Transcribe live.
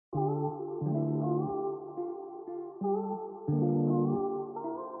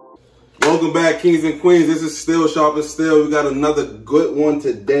Welcome back, kings and queens. This is Still Sharp and Still. We got another good one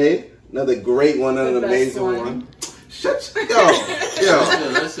today. Another great one, an amazing one. Shut yo.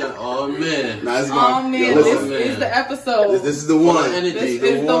 Listen, oh man. Nah, this is the episode. This is the one. This is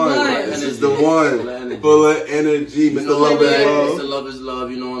the one. This is the one. Full of energy. Mr. Love is Love. Mr. Love is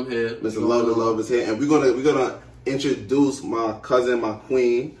Love. You know I'm here. Mr. Love is here. And we're gonna introduce my cousin, my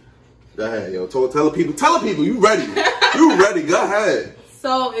queen. Go ahead, yo. Tell the people, you ready. You ready, go ahead.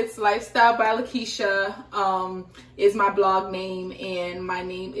 So it's Lifestyle by Lakeisha, is my blog name, and my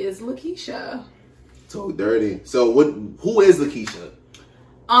name is Lakeisha. So dirty. So who is Lakeisha?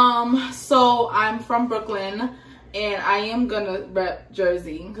 So I'm from Brooklyn, and I am gonna rep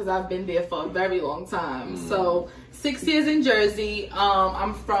Jersey because I've been there for a very long time. So 6 years in Jersey.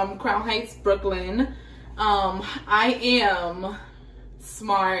 I'm from Crown Heights, Brooklyn. I am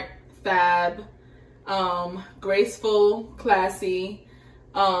smart, fab, graceful, classy,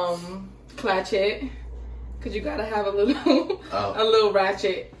 clatchet. Cause you gotta have a little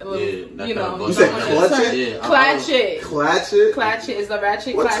ratchet, a little, you know. You said clatchet? Clatchet. Clatchet? Clatchet is a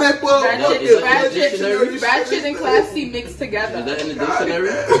ratchet. What type of ratchet and classy mixed together. Is that in the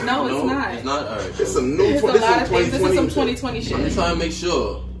dictionary? No, it's not. It's not. Alright. It's some new. It's a lot of things. This is some 2020 shit. I'm just trying to make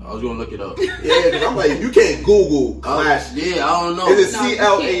sure. I was gonna look it up. Yeah, cause I'm like, you can't Google clash. Yeah, I don't know. Is it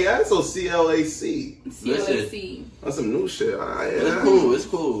CLAS or CLAC? CLAC. That's some new shit. It's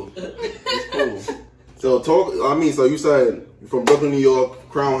cool. So you said you're from Brooklyn, New York,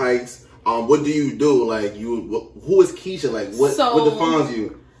 Crown Heights. What do you do? Like, who is Keisha? Like, what defines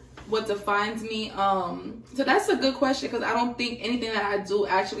you? What defines me? So that's a good question because I don't think anything that I do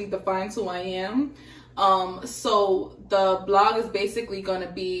actually defines who I am. So the blog is basically going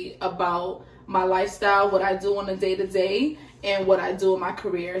to be about my lifestyle, what I do on a day-to-day, and what I do in my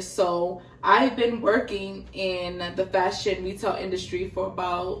career. So I've been working in the fashion retail industry for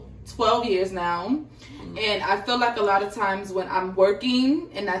about 12 years now. And I feel like a lot of times when I'm working,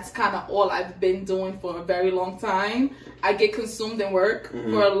 and that's kind of all I've been doing for a very long time, I get consumed in work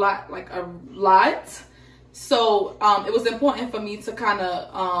for a lot. So it was important for me to kind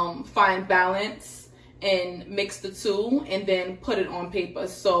of find balance and mix the two and then put it on paper.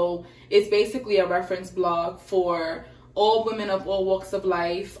 So it's basically a reference blog for all women of all walks of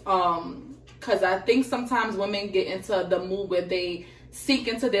life. Because I think sometimes women get into the mood where they sink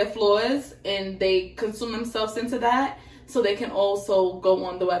into their flaws and they consume themselves into that, so they can also go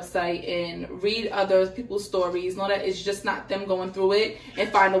on the website and read other people's stories, know that it's just not them going through it, and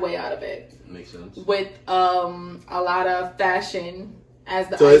find a way out of it. Makes sense. With a lot of fashion as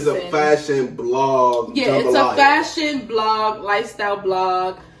the so it's a fashion blog. Yeah, it's a fashion blog, lifestyle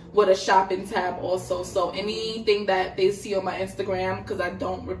blog with a shopping tab also. So anything that they see on my Instagram, because I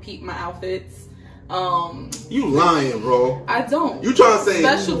don't repeat my outfits. You lying, bro. I don't. You trying to say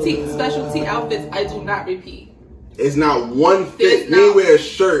specialty outfits I do not repeat. It's not one fit. You wear a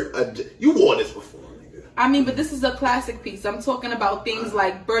shirt. You wore this before, nigga. I mean, but this is a classic piece. I'm talking about things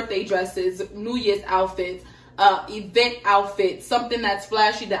like birthday dresses, New Year's outfits, event outfits, something that's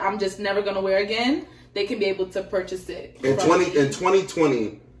flashy that I'm just never gonna wear again. They can be able to purchase it. In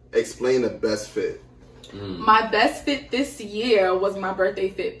 2020, explain the best fit. My best fit this year was my birthday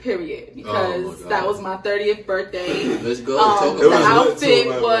fit, period, because that was my 30th birthday. Let's go. The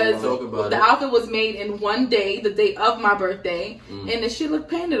outfit was made in one day, the day of my birthday, and the shit looked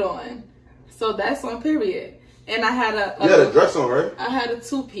painted on. So that's on period. And I had you had a dress on, right? I had a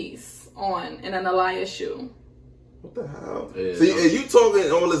 2-piece on and an Alaya shoe. What the hell? Yeah, so are you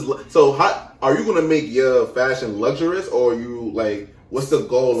talking all this? So how are you gonna make your fashion luxurious, or are you like? What's the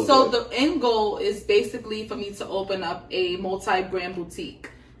goal of it? So the end goal is basically for me to open up a multi-brand boutique.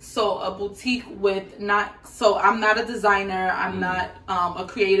 So a boutique with I'm not a designer. I'm not a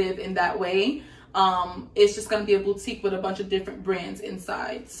creative in that way. It's just going to be a boutique with a bunch of different brands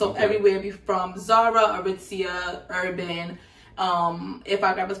inside. So everywhere from Zara, Aritzia, Urban. If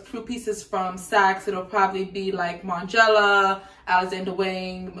I grab a few pieces from Saks, it'll probably be like Margiela, Alexander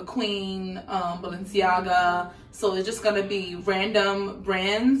Wang, McQueen, Balenciaga. So it's just gonna be random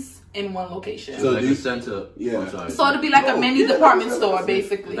brands in one location. So like a center, So it'll be like a mini department store,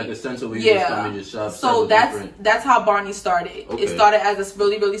 basically. Like a center where you just come and just shop. So that's how Barney started. Okay. It started as this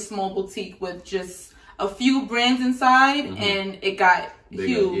really, really small boutique with just a few brands inside, and it got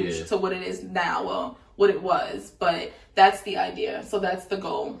huge to what it is now. Well, what it was, but that's the idea. So that's the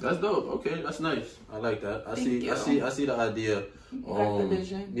goal. That's dope. Okay, that's nice. I like that. I see the idea. The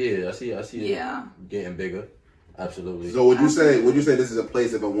vision. Yeah, I see it getting bigger. Absolutely. So would you say this is a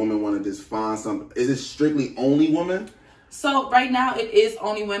place if a woman wanted to just find something? Is it strictly only women? So right now it is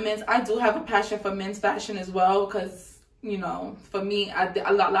only women's. I do have a passion for men's fashion as well, because you know, for me,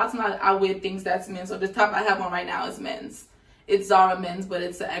 a lot of times I wear things that's men's. So the top I have on right now is men's. It's Zara men's, but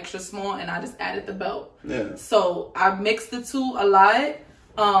it's an extra small, and I just added the belt. Yeah. So I mixed the two a lot.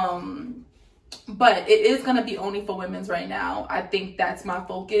 But it is gonna be only for women's right now. I think that's my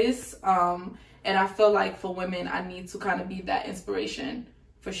focus. And I feel like for women, I need to kind of be that inspiration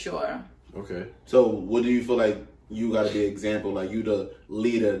for sure. Okay. So what do you feel like you got to be an example? Like you the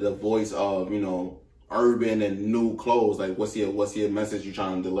leader, the voice of, you know, urban and new clothes. Like what's your message you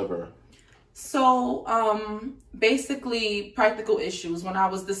trying to deliver? So basically practical issues. When I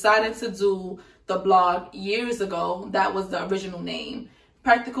was deciding to do the blog years ago, that was the original name.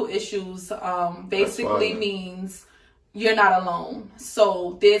 Practical issues basically means you're not alone.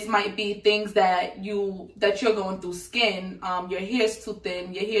 So there might be things that you're going through. Skin, your hair's too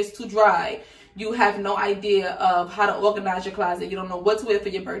thin, your hair's too dry. You have no idea of how to organize your closet. You don't know what to wear for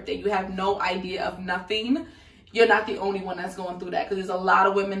your birthday. You have no idea of nothing. You're not the only one that's going through that, because there's a lot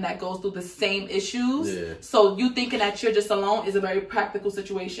of women that goes through the same issues. Yeah. So you thinking that you're just alone is a very practical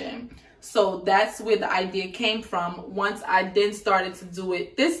situation. So that's where the idea came from. Once I then started to do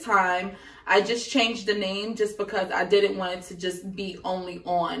it this time, I just changed the name just because I didn't want it to just be only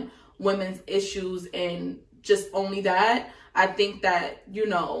on women's issues and just only that. I think that, you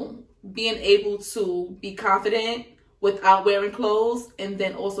know, being able to be confident without wearing clothes, and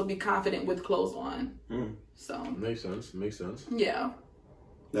then also be confident with clothes on. So makes sense. Yeah.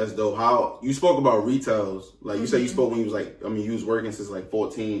 That's dope. How you spoke about retails, like you said you spoke when you was like, I mean, you was working since like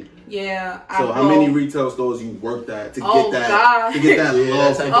 14. Yeah. So how many retail stores you worked at to get God. that love?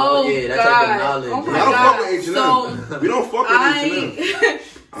 That type of knowledge. Oh my I don't God. fuck with H&M. We don't fuck with H&M.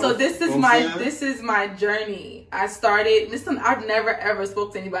 So this is my journey. I started. Listen, I've never ever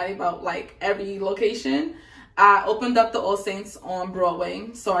spoke to anybody about like every location. I opened up the All Saints on Broadway,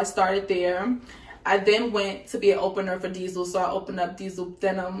 so I started there. I then went to be an opener for Diesel, so I opened up Diesel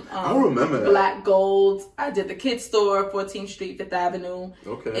Denim. I remember that. Black Gold. I did the kids store, 14th Street, 5th Avenue,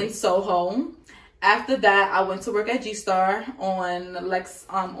 in Soho. After that, I went to work at G-Star on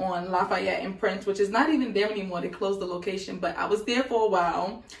Lafayette and Prince, which is not even there anymore. They closed the location, but I was there for a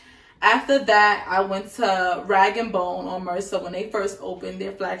while. After that, I went to Rag & Bone on Mercer when they first opened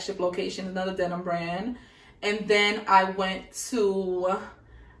their flagship location, another denim brand. And then I went to...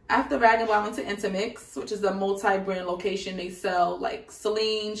 After Rag & Bone, I went to Intermix, which is a multi-brand location. They sell like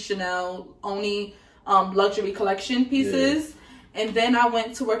Celine, Chanel, only luxury collection pieces. Yeah. And then I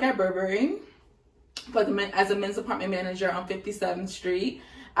went to work at Burberry as a men's department manager on 57th Street.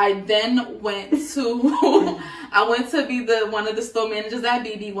 I then went to be one of the store managers at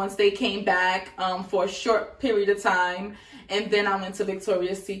BB once they came back for a short period of time. And then I went to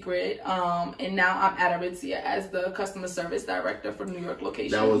Victoria's Secret, and now I'm at Aritzia as the customer service director for New York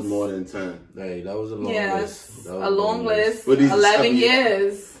locations. That was more than 10. Hey, that was a long list. A long list. 11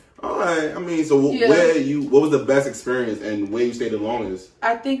 years. All right. I mean, so what was the best experience and where you stayed the longest?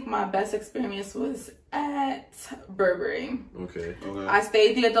 I think my best experience was at Burberry. Okay. I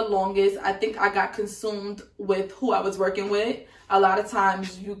stayed there the longest. I think I got consumed with who I was working with. A lot of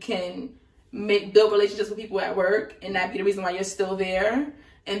times you can build relationships with people at work, and that be the reason why you're still there,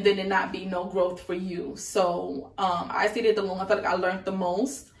 and then it not be no growth for you. So I stayed there the longest. I felt like I learned the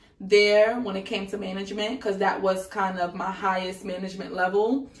most there when it came to management, because that was kind of my highest management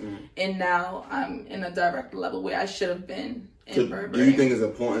level. And now I'm in a director level where I should have been in Burberry. Do you think it's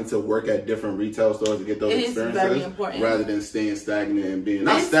important to work at different retail stores to get those experiences? It is very important. Rather than staying stagnant and being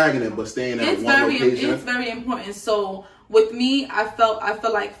not stagnant, but staying at one location. It's very important. So with me, I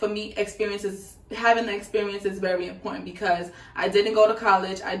feel like for me, having the experience is very important, because I didn't go to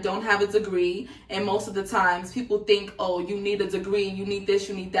college. I don't have a degree. And most of the times people think, oh, you need a degree, you need this,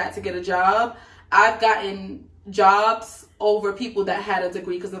 you need that to get a job. I've gotten jobs over people that had a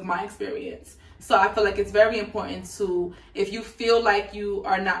degree because of my experience. So I feel like it's very important to, if you feel like you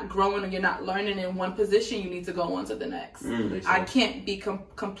are not growing or you're not learning in one position, you need to go on to the next. I can't be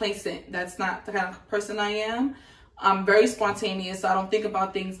complacent. That's not the kind of person I am. I'm very spontaneous, so I don't think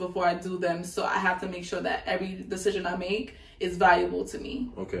about things before I do them. So I have to make sure that every decision I make is valuable to me.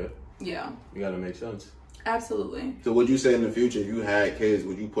 Okay. Yeah. You gotta make sense. Absolutely. So would you say in the future, if you had kids,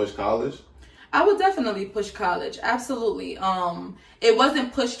 would you push college? I would definitely push college. Absolutely. It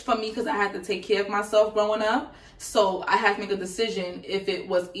wasn't pushed for me because I had to take care of myself growing up. So I had to make a decision if it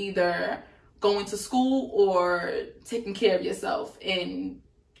was either going to school or taking care of yourself. And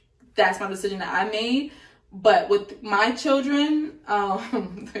that's my decision that I made. But with my children, I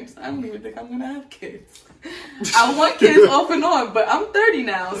don't even think I'm gonna have kids. I want kids off and on, but I'm 30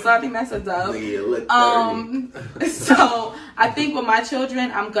 now, so I think that's a dub. So I think with my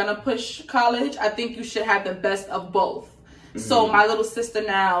children, I'm gonna push college. I think you should have the best of both. So my little sister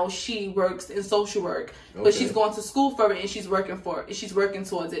now, she works in social work, but she's going to school for it and she's working for it. She's working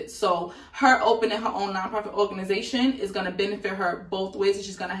towards it. So her opening her own nonprofit organization is going to benefit her both ways, and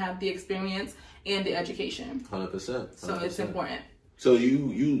she's going to have the experience and the education. 100%. So it's important. So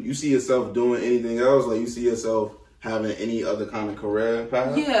you see yourself doing anything else? Like, you see yourself having any other kind of career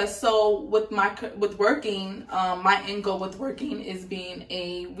path? Yeah. So with working, my end goal with working is being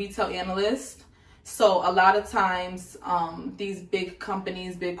a retail analyst. So a lot of times, these big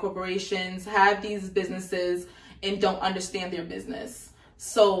companies, big corporations have these businesses and don't understand their business.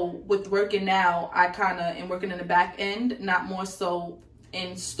 So with working now, I kind of am working in the back end, not more so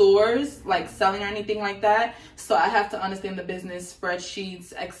in stores, like selling or anything like that. So I have to understand the business,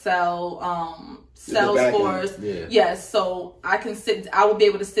 spreadsheets, Excel, Salesforce. Yeah. Yes. So I will be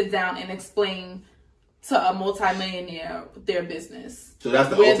able to sit down and explain to a multimillionaire their business. So that's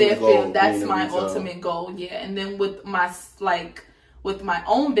the ultimate goal. That's my ultimate goal, yeah. And then with my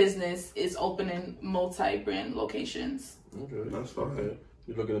own business is opening multi-brand locations. Okay, that's fine. Okay.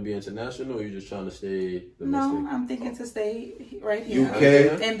 You looking to be international, or you just trying to stay domestic? No, I'm thinking to stay right here.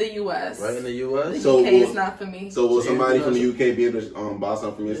 UK? In the US. Right in the US? The UK is not for me. So will somebody from the UK be able to buy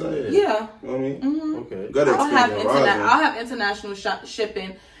something from your site? Yeah. You know what I mean? Mm-hmm. Okay. I'll have international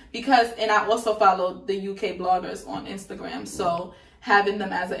shipping, and I also follow the UK bloggers on Instagram. So having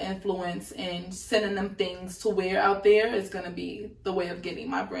them as an influence and sending them things to wear out there is going to be the way of getting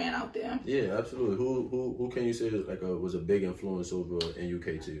my brand out there. Yeah, absolutely. Who can you say was a big influence over in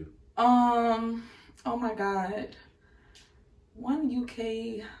UK to you? Oh my God. One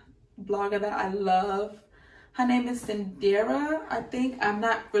UK blogger that I love, her name is Sindera, I think. I'm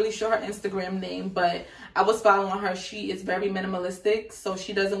not really sure her Instagram name, but I was following her. She is very minimalistic, so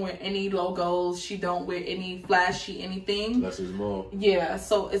she doesn't wear any logos. She don't wear any flashy anything. Less is more. Yeah,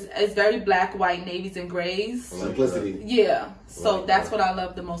 so it's very black, white, navies, and grays. Simplicity. Yeah, so that's what I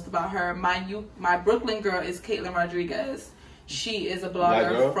love the most about her. My Brooklyn girl is Caitlin Rodriguez. She is a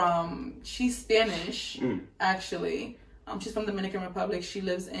blogger she's Spanish, actually. She's from Dominican Republic. She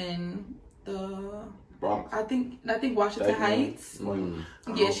lives in the Bronx. I think Washington Heights.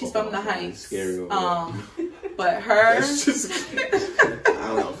 Yeah, she's from the Heights. Scary. But her,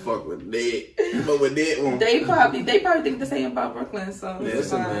 I don't fuck with that. But with that one, they probably think the same about Brooklyn. So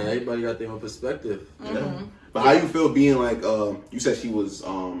listen, man, everybody got their own perspective. Mm-hmm. But how you feel being like you said she was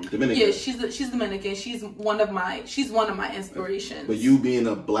Dominican? Yeah, she's Dominican. She's one of my inspirations. But you being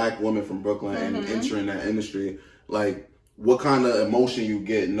a black woman from Brooklyn and entering that industry, like, what kind of emotion you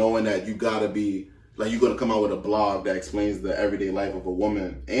get knowing that you gotta be like, you're gonna come out with a blog that explains the everyday life of a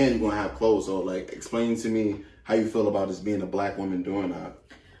woman, and you're gonna have clothes. So, like, explain to me how you feel about just being a black woman doing that.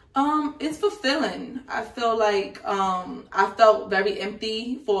 It's fulfilling. I feel like I felt very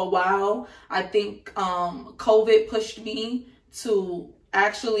empty for a while. I think COVID pushed me to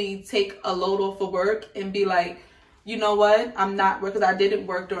actually take a load off of work and be like, you know what, I'm not working, because I didn't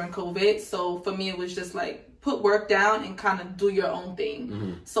work during COVID. So for me, it was just like, put work down and kind of do your own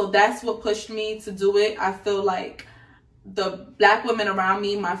thing. So that's what pushed me to do it. I feel like the black women around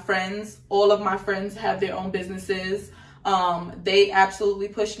me, my friends, all of my friends have their own businesses. They absolutely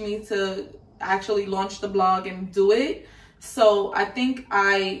pushed me to actually launch the blog and do it. So I think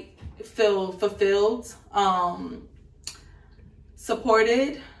I feel fulfilled,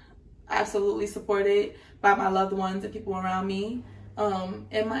 supported, absolutely supported by my loved ones and people around me.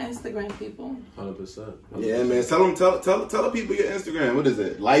 And my Instagram people. 100%. Yeah, man. Tell the people your Instagram. What is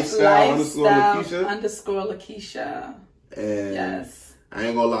it? Lifestyle underscore Lakeisha. And yes. I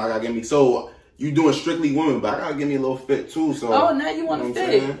ain't gonna lie, I gotta give me. So you doing strictly women, but I gotta give me a little fit too. So. Oh, now you want to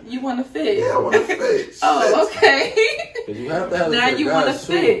fit? You want to fit? Yeah, I want to fit. Oh, okay. You have to have now you want to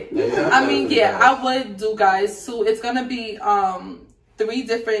fit. I mean, yeah, I would do guys too. It's gonna be 4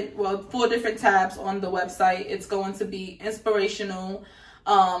 different tabs on the website. It's going to be inspirational,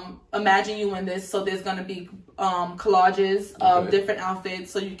 imagine you in this. So there's going to be collages of different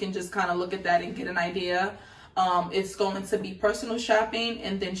outfits, so you can just kind of look at that and get an idea. It's going to be personal shopping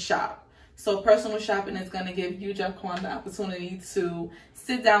and then shop. So personal shopping is going to give you, Jaquan, the opportunity to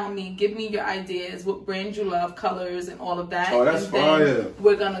sit down with me, give me your ideas, what brand you love, colors, and all of that. Oh, that's fire.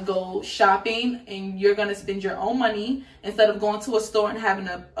 We're going to go shopping, and you're going to spend your own money instead of going to a store and having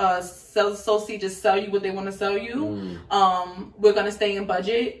a sales associate just sell you what they want to sell you. We're going to stay in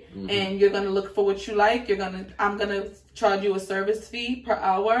budget, and you're going to look for what you like. I'm going to charge you a service fee per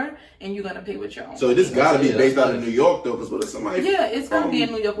hour, and you're gonna pay with your own. So this gotta be Yeah, based that's out of New York though, because what if somebody? Yeah, it's gonna be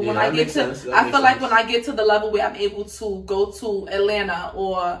in New York. But Yeah, when I that get makes to, sense. That I makes feel like sense. when I get to the level where I'm able to go to Atlanta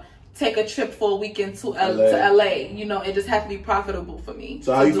or take a trip for a weekend to LA, you know, it just has to be profitable for me.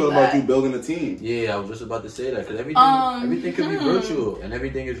 So how you feel about you building a team? Yeah, I was just about to say that because everything could be virtual and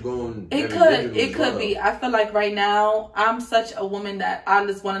everything is going. It could be. I feel like right now I'm such a woman that I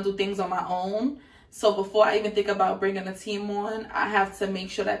just want to do things on my own. So before I even think about bringing a team on, I have to make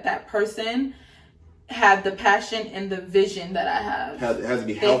sure that that person have the passion and the vision that I have. It has to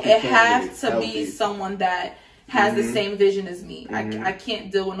be healthy. It has to healthy. be someone that has the same vision as me. I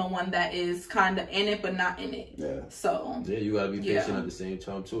can't deal with no one that is kind of in it but not in it. Yeah. So yeah, you gotta be patient at the same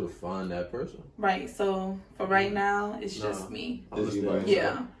time too to find that person. right. So for right now, it's just me. Just you by yourself.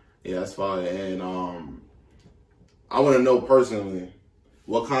 Yeah. Yeah, that's fine. And I want to know personally,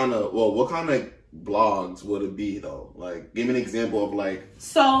 what kind of blogs would it be though? Like, give me an example of like.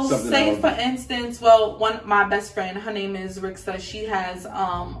 So say for instance, my best friend, her name is Rixa. She has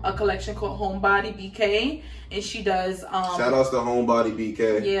a collection called Homebody BK, and she does shout outs to Homebody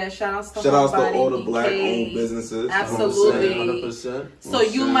BK. Yeah, shout outs to all the BK. black owned businesses. Absolutely. 100%. So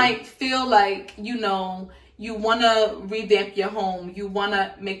you might feel like, you know, you want to revamp your home. You want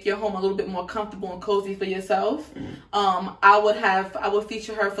to make your home a little bit more comfortable and cozy for yourself. I would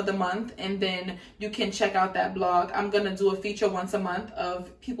feature her for the month, and then you can check out that blog. I'm going to do a feature once a month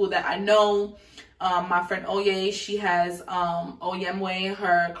of people that I know. My friend Oye, she has Oyemwe,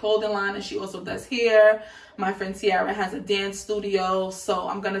 her clothing line, and she also does hair. My friend Tiara has a dance studio. So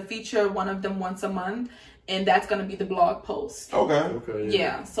I'm going to feature one of them once a month. And that's going to be the blog post. Okay.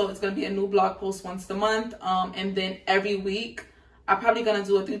 Yeah. So it's going to be a new blog post once a month. And then every week, I'm probably going to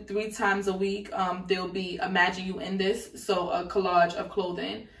do it 3 times a week. There'll be Imagine You in This. So a collage of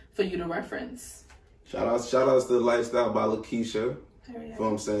clothing for you to reference. Shout outs to Lifestyle by Lakeisha. You know what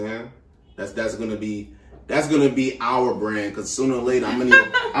I'm saying? That's gonna be our brand, because sooner or later I'm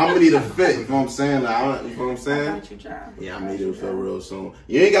gonna need a fit. You know what I'm saying? Like, you know what I'm saying? I got you, John. Yeah, I'm gonna need a fit real soon.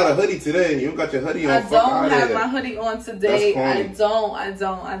 You ain't got a hoodie today. You don't got your hoodie on. I don't have my hoodie on today. I don't.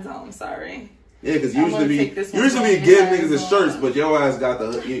 I'm sorry. Yeah, because usually we give niggas the shirts, but your ass got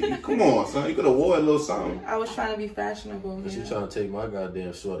the. Come on, son. You could have wore a little something. I was trying to be fashionable. But you trying to take my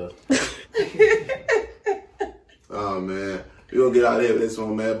goddamn sweater. Oh man, we gonna get out of here with this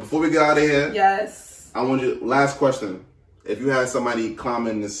one, man. Before we get out of here, yes, I want you. Last question: if you had somebody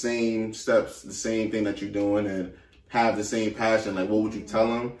climbing the same steps, the same thing that you're doing, and have the same passion, like what would you tell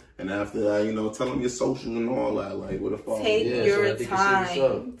them? And after that, you know, tell them your social and all that. Like, what the fuck? Take your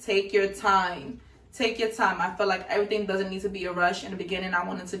time. Take your time. Take your time. I feel like everything doesn't need to be a rush. In the beginning, I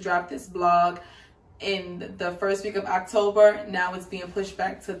wanted to drop this blog in the first week of October. Now it's being pushed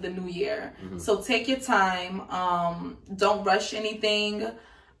back to the new year. So take your time. Don't rush anything.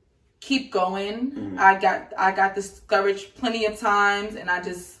 Keep going. I got discouraged plenty of times, and I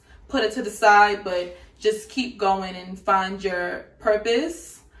just put it to the side. But just keep going and find your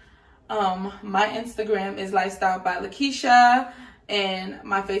purpose. My Instagram is Lifestyle by Lakeisha, and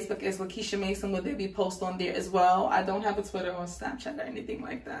my Facebook is Lakeisha Mason, where they be post on there as well. I don't have a Twitter or Snapchat or anything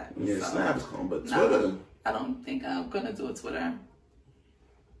like that. Yeah, so, Snap's cool, but Twitter. No, I don't think I'm gonna do a Twitter.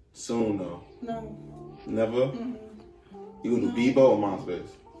 Soon though. No. Never? You gonna do Bebo or MySpace?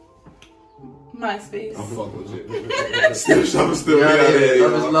 MySpace. I'm fucking with you. Still, I'm still. Yeah,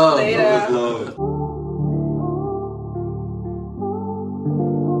 love is love. Later. Love is love.